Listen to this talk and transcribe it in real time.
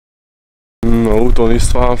úton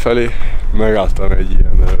Isztfahán felé megálltam egy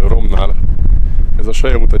ilyen romnál. Ez a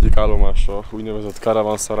Sejemút egyik állomása, úgynevezett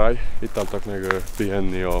karavánszárály. Itt álltak meg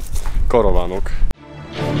pihenni a karavánok.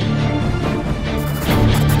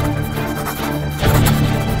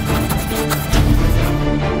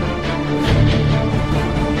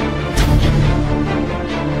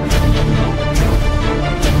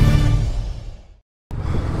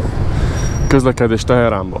 Közlekedés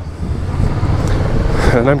Teheránba.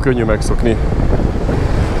 Nem könnyű megszokni.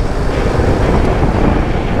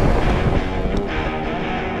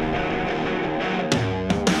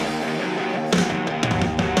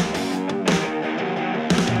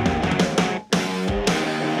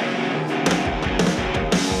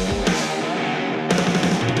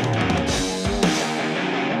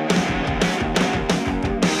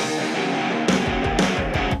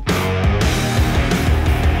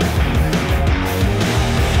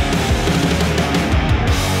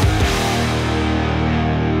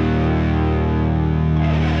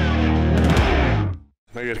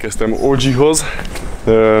 Megérkeztem OG-hoz.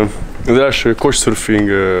 Az első couchsurfing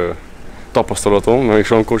tapasztalatom, meg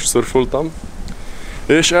is olyan couchsurfoltam.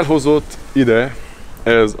 És elhozott ide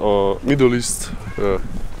ez a Middle East,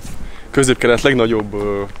 Közép-Kelet legnagyobb,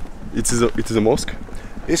 it is a mosque.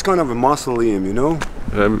 It's kind of a mausoleum, you know?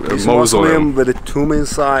 It's a mausoleum with a tomb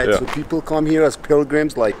inside, yeah. So people come here as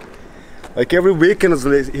pilgrims, like every weekend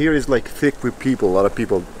here is like thick with people, a lot of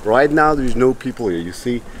people. Right now there's no people here, you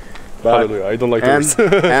see? But, hallelujah, I don't like tourists.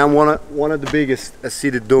 And one of the biggest, I see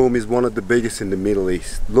the dome is one of the biggest in the Middle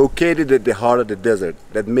East, located at the heart of the desert.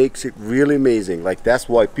 That makes it really amazing. Like that's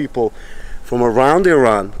why people from around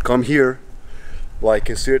Iran come here, like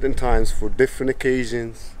in certain times for different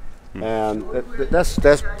occasions, and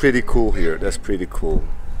that's pretty cool here. That's pretty cool.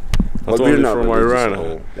 Not but only we're from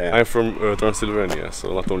Iran. Yeah. I'm from Transylvania,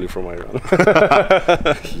 so not only from Iran.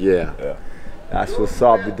 Yeah. That's what's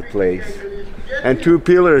up with the place. And two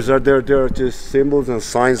pillars are there. They're just symbols and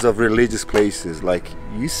signs of religious places. Like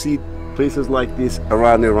you see places like this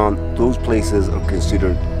around Iran, those places are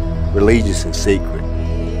considered religious and sacred.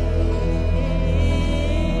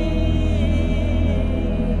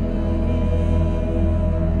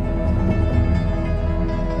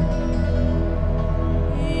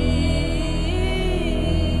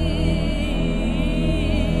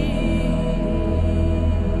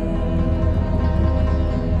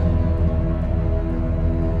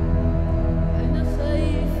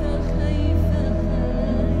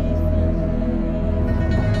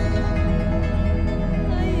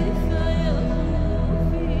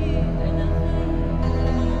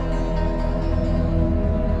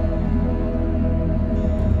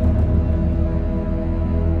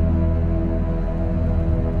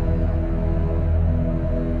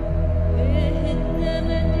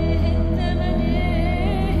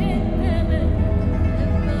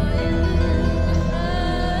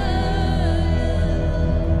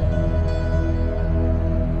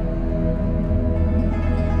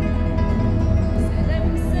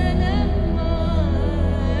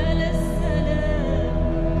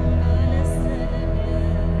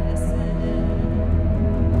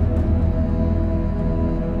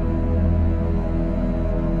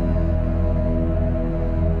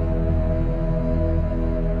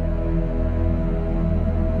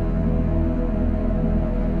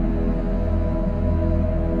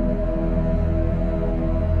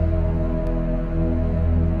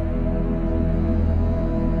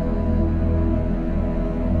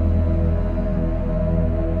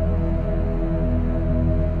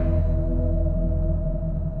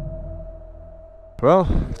 Well,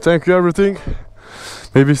 thank you everything.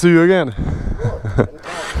 Maybe see you again.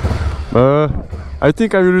 I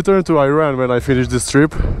think I will return to Iran when I finish this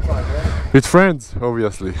trip. With friends,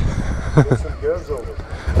 obviously.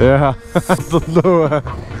 Yeah, I don't know.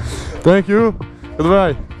 Thank you.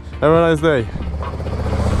 Goodbye. Have a nice day.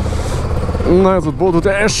 Na ez ott boldog,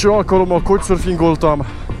 de első alkalommal couchsurfingoltam.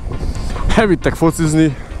 Elvittek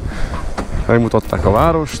focizni. Megmutatták a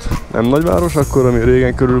várost. Nem nagyváros, akkor ami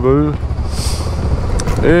régen körülbelül.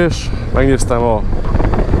 És megnéztem a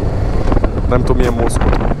nem tudom milyen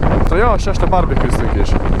Moszkot. Ja, és este barbecue-ztünk is.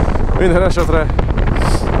 Minden esetre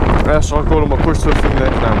első alkalom a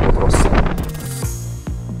couchsurfingnek nem volt rossz.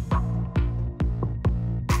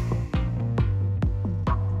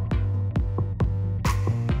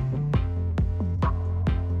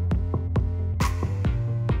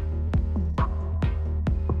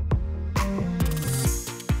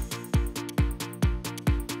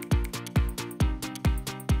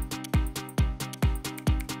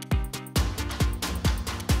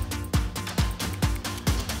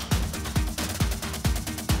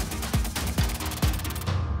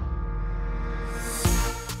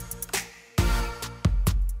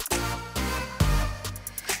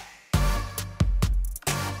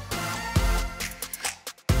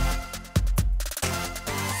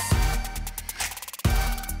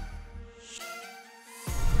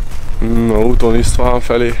 Úton Isztfahán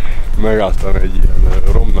felé megálltam egy ilyen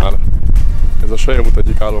romnál. Ez a Sejemút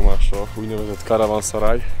egyik állomása, úgynevezett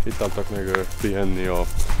karavánszárály. Itt álltak meg pihenni a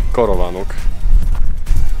karavánok.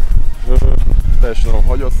 Teljesen van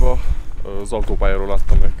hagyatva, az autópályáról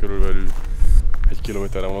láttam meg, körülbelül 1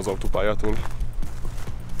 kilométerre van az autópályától.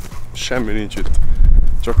 Semmi nincs itt,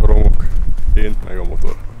 csak a romok, én meg a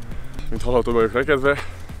motor. Mint hallható vagyok rekedve,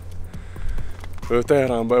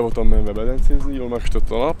 Teheránba el voltam menve bedencézni, jól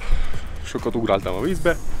megsütött a nap, sokat ugráltam a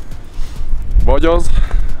vízbe. Vagy az,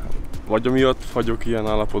 vagy amiatt vagyok ilyen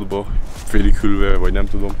állapotban, félig hűlve, vagy nem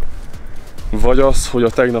tudom. Vagy az, hogy a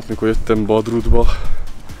tegnap, mikor jöttem Badrutba,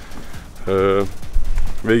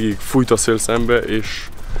 végig fújt a szél szembe, és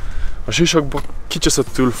a sisakba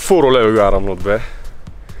kicseszettől forró levegő áramlott be.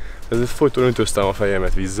 Ezért folyton öntöztem a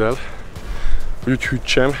fejemet vízzel, hogy úgy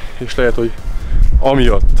hűtsem, és lehet, hogy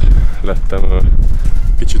amiatt lettem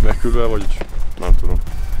kicsit megkülve, vagy nem tudom.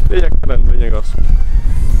 Lényeg az.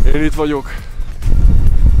 Én itt vagyok.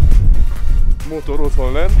 Motor ott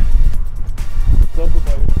van lenn. Az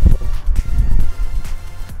autópályán van.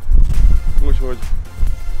 Úgyhogy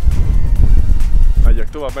megyek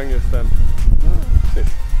tovább, megnéztem.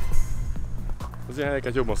 Az ilyen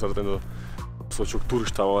helyeket jobban szeretem, az, hogy sok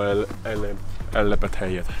turistával ellepett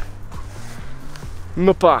helyet.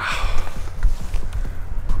 Nopá!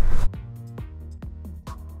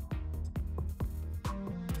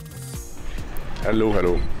 Hello,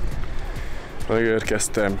 hello!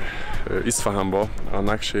 Megérkeztem Iszfahánba, a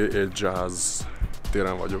Naqsh-e Jahan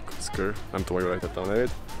téren vagyok, nem tudom, hogy jól ejtettem a nevét.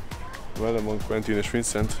 Velem van Quentin és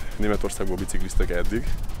Vincent, Németországból bicikliztek eddig.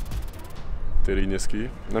 Tényleg így néz ki.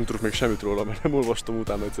 Nem tudok még semmit róla, mert nem olvastam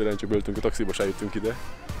utána, egyszerűen csak beültünk a taxiba, se jöttünk ide.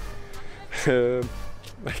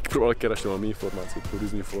 Megpróbálok keresni valami információt,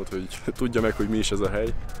 turizminfót, hogy tudja meg, hogy mi is ez a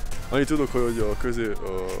hely. Annyit tudok, hogy a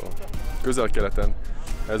közel-keleten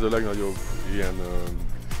ez a legnagyobb ilyen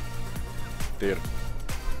tér.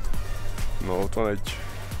 Na, ott van egy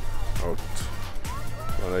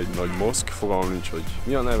nagy Mosque, fogalmam nincs, hogy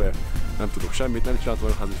mi a neve, nem tudok semmit, nem csináltam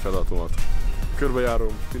a házi feladatomat.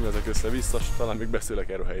 Körbejárom, filmezek össze-vissza, talán még beszélek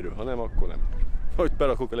erről a helyről, ha nem, akkor nem. Hogy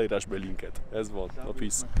berakok a leírásba egy linket. Ez van, a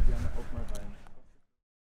peace.